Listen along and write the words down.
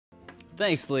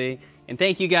Thanks, Lee. And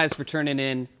thank you guys for tuning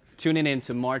in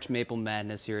to March Maple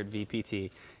Madness here at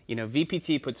VPT. You know,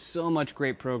 VPT puts so much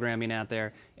great programming out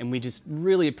there, and we just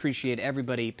really appreciate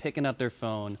everybody picking up their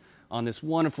phone on this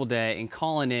wonderful day and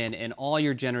calling in, and all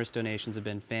your generous donations have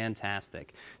been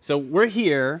fantastic. So we're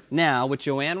here now with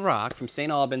Joanne Rock from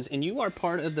St. Albans, and you are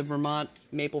part of the Vermont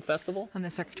Maple Festival? I'm the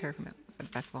secretary for the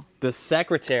festival. The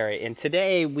secretary, and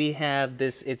today we have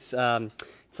this, it's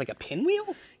like a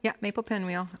pinwheel? Yeah, maple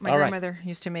pinwheel. My grandmother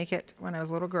used to make it when I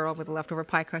was a little girl with the leftover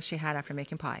pie crust she had after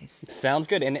making pies. Sounds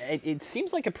good, and it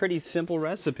seems like a pretty simple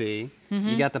recipe.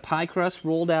 You got the pie crust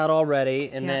rolled out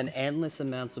already, and then endless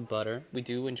amounts of butter. We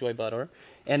do enjoy butter.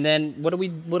 And then what do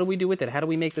we do with it? How do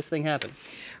we make this thing happen?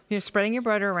 You're spreading your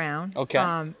butter around. Okay.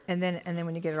 And then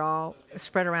when you get it all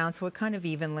spread around so it kind of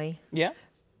evenly. Yeah.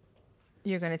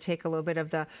 You're going to take a little bit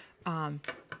of the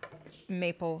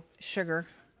maple sugar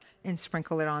and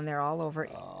sprinkle it on there all over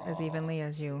as evenly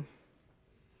as you.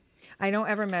 I don't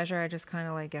ever measure. I just kind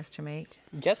of like guesstimate.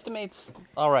 Guesstimates.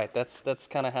 All right. That's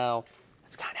kind of how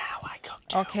I cook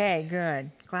too. Okay.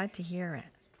 Good. Glad to hear it.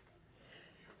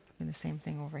 Do the same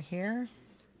thing over here.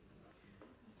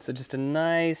 So just a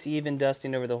nice even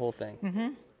dusting over the whole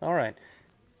thing. All right.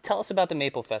 Tell us about the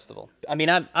Maple Festival. I mean,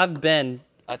 I've been.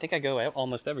 I think I go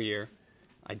almost every year.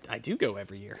 I do go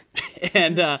every year,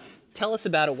 and. Tell us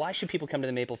about it. Why should people come to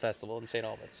the Maple Festival in St.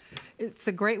 Albans? It's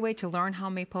a great way to learn how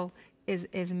maple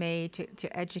is made,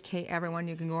 to educate everyone.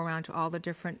 You can go around to all the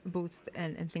different booths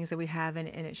and things that we have, and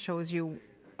it shows you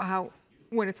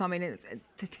what it's all made,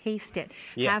 to taste it,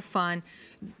 have fun.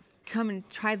 Come and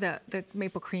try the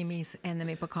maple creamies and the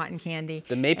maple cotton candy.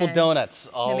 The maple donuts,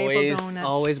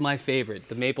 always my favorite.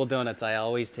 The maple donuts, I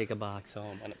always take a box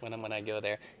home when I go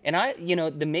there. And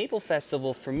the Maple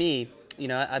Festival for me,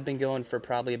 I've been going for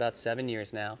probably about 7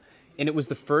 years now, and it was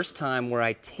the first time where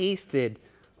I tasted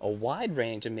a wide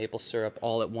range of maple syrup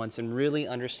all at once and really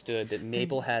understood that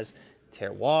maple has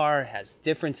terroir, has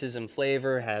differences in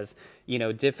flavor, has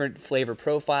different flavor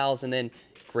profiles, and then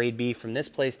grade B from this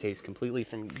place tastes completely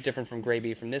different from grade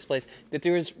B from this place. That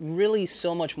there is really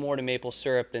so much more to maple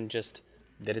syrup than just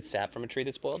that it's sap from a tree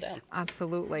that's boiled down.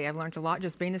 Absolutely. I've learned a lot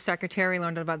just being the secretary,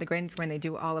 learned about the grade when they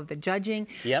do all of the judging,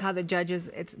 how the judges,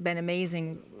 it's been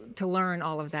amazing to learn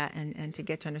all of that and to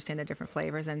get to understand the different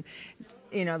flavors and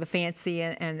the fancy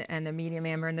and the medium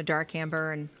amber and the dark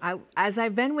amber. And as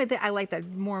I've been with it, I like the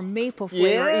more maple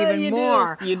flavor even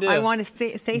more. You do. I want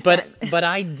to taste that. But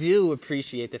I do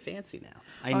appreciate the fancy now.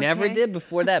 I never did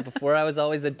before that. Before I was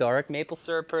always a dark maple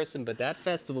syrup person, but that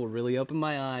festival really opened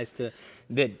my eyes to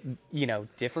that,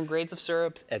 different grades of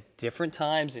syrups at different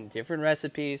times in different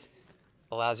recipes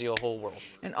allows you a whole world.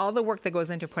 And all the work that goes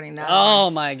into putting that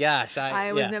on. My gosh.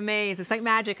 I was amazed. It's like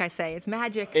magic, I say. It's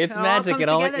magic. It's magic. It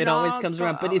always comes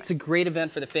around. But it's a great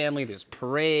event for the family. There's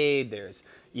parade. There's,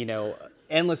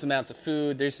 endless amounts of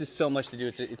food. There's just so much to do.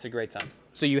 It's a great time.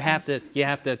 So you have to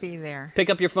be there. Pick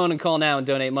up your phone and call now and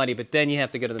donate money, but then you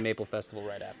have to go to the Maple Festival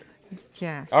right after.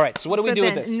 Yes. All right, so what do we do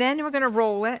with this? And then we're going to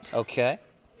roll it. Okay.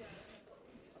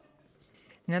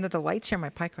 Now that the light's here, my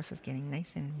pie crust is getting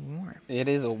nice and warm. It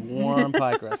is a warm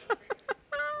pie crust.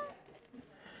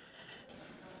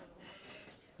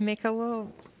 Make a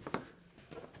little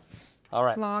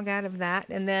log out of that,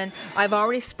 and then I've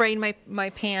already sprayed my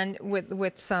pan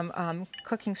with some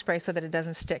cooking spray so that it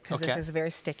doesn't stick, because this is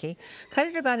very sticky. Cut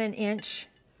it about an inch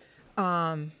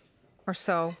or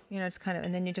so, just kind of,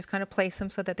 and then you just kind of place them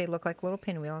so that they look like little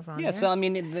pinwheels on there. Yeah, so I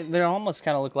mean, they almost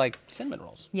kind of look like cinnamon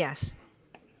rolls. Yes.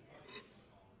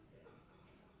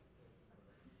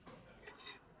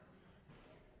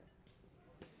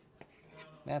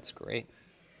 That's great.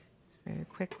 Very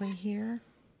quickly here.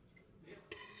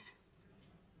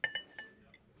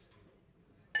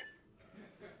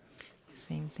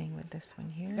 Same thing with this one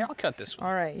here. Yeah, I'll cut this one.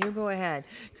 All right, you go ahead,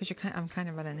 because I'm kind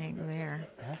of at an angle there.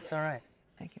 That's all right.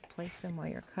 I can place them while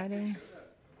you're cutting.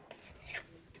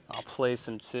 I'll place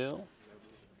them too.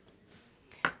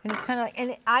 And it's kind of like,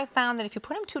 and I found that if you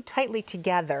put them too tightly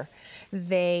together,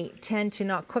 they tend to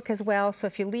not cook as well. So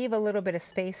if you leave a little bit of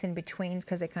space in between,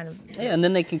 because they kind of and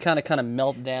then they can kind of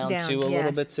melt down too a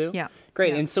little bit too. Yeah.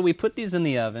 Great. Yeah. And so we put these in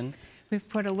the oven. We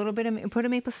put a little bit of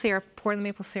maple syrup. Pour the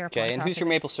maple syrup. Okay. And who's your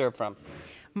maple syrup from?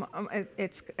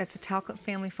 It's a Talcott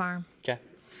family farm. Okay.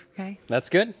 Okay. That's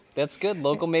good. That's good.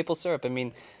 Local maple syrup. I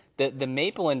mean, the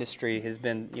maple industry has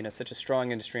been such a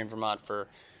strong industry in Vermont for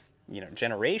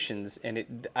generations,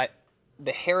 and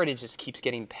the heritage just keeps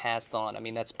getting passed on. I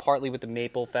mean, that's partly with the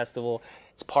Maple Festival,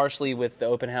 it's partially with the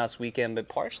open house weekend, but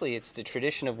partially it's the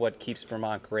tradition of what keeps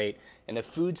Vermont great, and the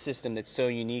food system that's so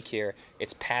unique here.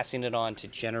 It's passing it on to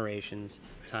generations,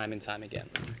 time and time again.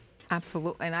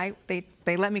 Absolutely, and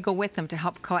they let me go with them to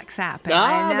help collect sap.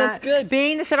 And that's good.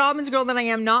 Being the Albans girl that I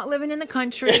am, not living in the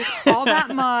country, all that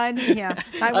mud. Yeah,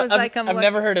 I've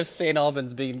never heard of St.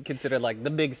 Albans being considered like the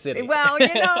big city. Well,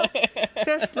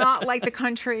 just not like the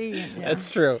country. Yeah. That's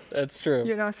true. That's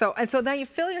true. So then you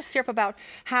fill your syrup about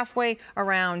halfway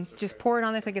around. Just pour it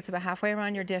on there so it gets about halfway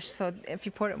around your dish. So if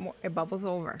you put it more, it bubbles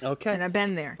over. Okay. And I've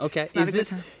been there. Okay.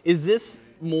 Is this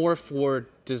more for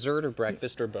dessert or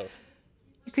breakfast or both?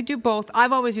 You could do both.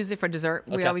 I've always used it for dessert.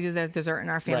 We always use it as dessert in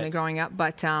our family growing up,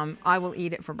 but I will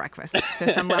eat it for breakfast. If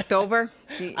there's some left over.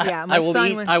 Yeah,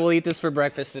 I will eat this for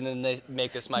breakfast, and then they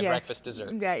make this my breakfast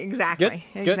dessert. Yeah, exactly.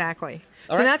 Good. Exactly.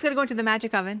 All so right. now it's going to go into the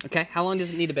magic oven. Okay. How long does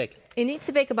it need to bake? It needs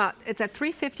to bake it's at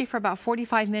 350 for about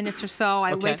 45 minutes or so.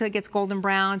 I wait till it gets golden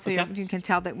brown, so you can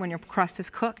tell that when your crust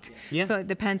is cooked. Yeah. So it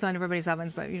depends on everybody's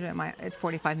ovens, but usually it's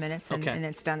 45 minutes, and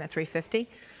it's done at 350.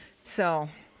 So.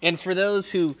 And for those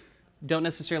who don't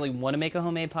necessarily want to make a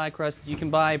homemade pie crust, you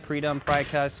can buy pre-done pie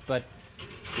crust, but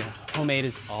homemade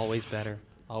is always better,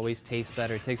 always tastes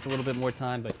better. It takes a little bit more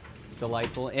time, but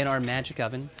delightful. In our magic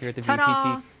oven here at the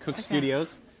VTT Cook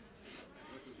Studios.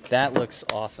 That looks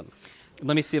awesome.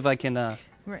 Let me see if I can,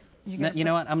 you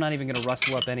know what? I'm not even going to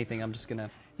rustle up anything. I'm just going to.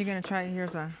 You're going to try,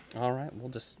 All right, we'll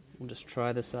just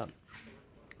try this up.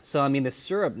 So, I mean, the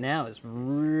syrup now is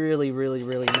really, really,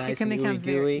 really nice. It can become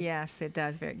gooey. Yes, it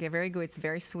does. Very good. It's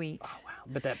very sweet. Oh, wow.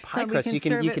 But that pie crust, you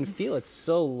can feel it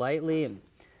so lightly and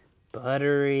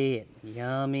buttery and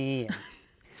yummy.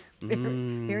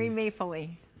 And, very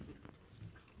mapley.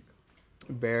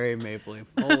 Very mapley.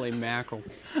 Holy mackerel.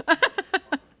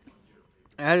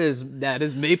 That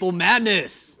is maple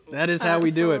madness. That is how we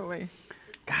do it.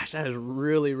 Gosh, that is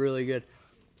really, really good.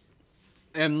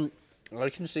 And I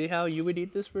can see how you would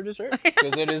eat this for dessert,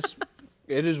 because it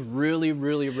is really,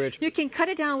 really rich. You can cut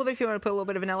it down a little bit if you want to put a little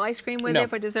bit of vanilla ice cream with it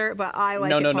for dessert, but I like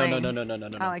it plain.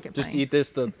 No. I like it plain. Just eat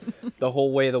this the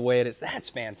whole way, the way it is. That's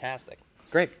fantastic.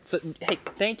 Great. So, hey,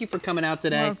 thank you for coming out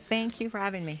today. Well, thank you for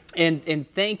having me. And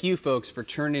thank you, folks, for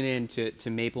turning in to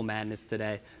Maple Madness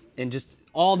today. And just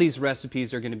all these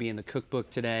recipes are going to be in the cookbook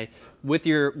today. With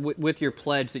your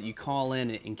pledge that you call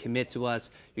in and commit to us,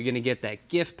 you're going to get that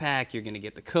gift pack, you're going to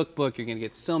get the cookbook, you're going to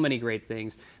get so many great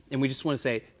things. And we just want to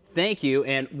say thank you,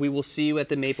 and we will see you at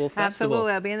the Maple Festival.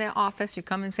 Absolutely. I'll be in the office. You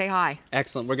come and say hi.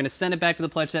 Excellent. We're going to send it back to the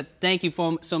pledge set. Thank you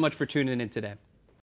so much for tuning in today.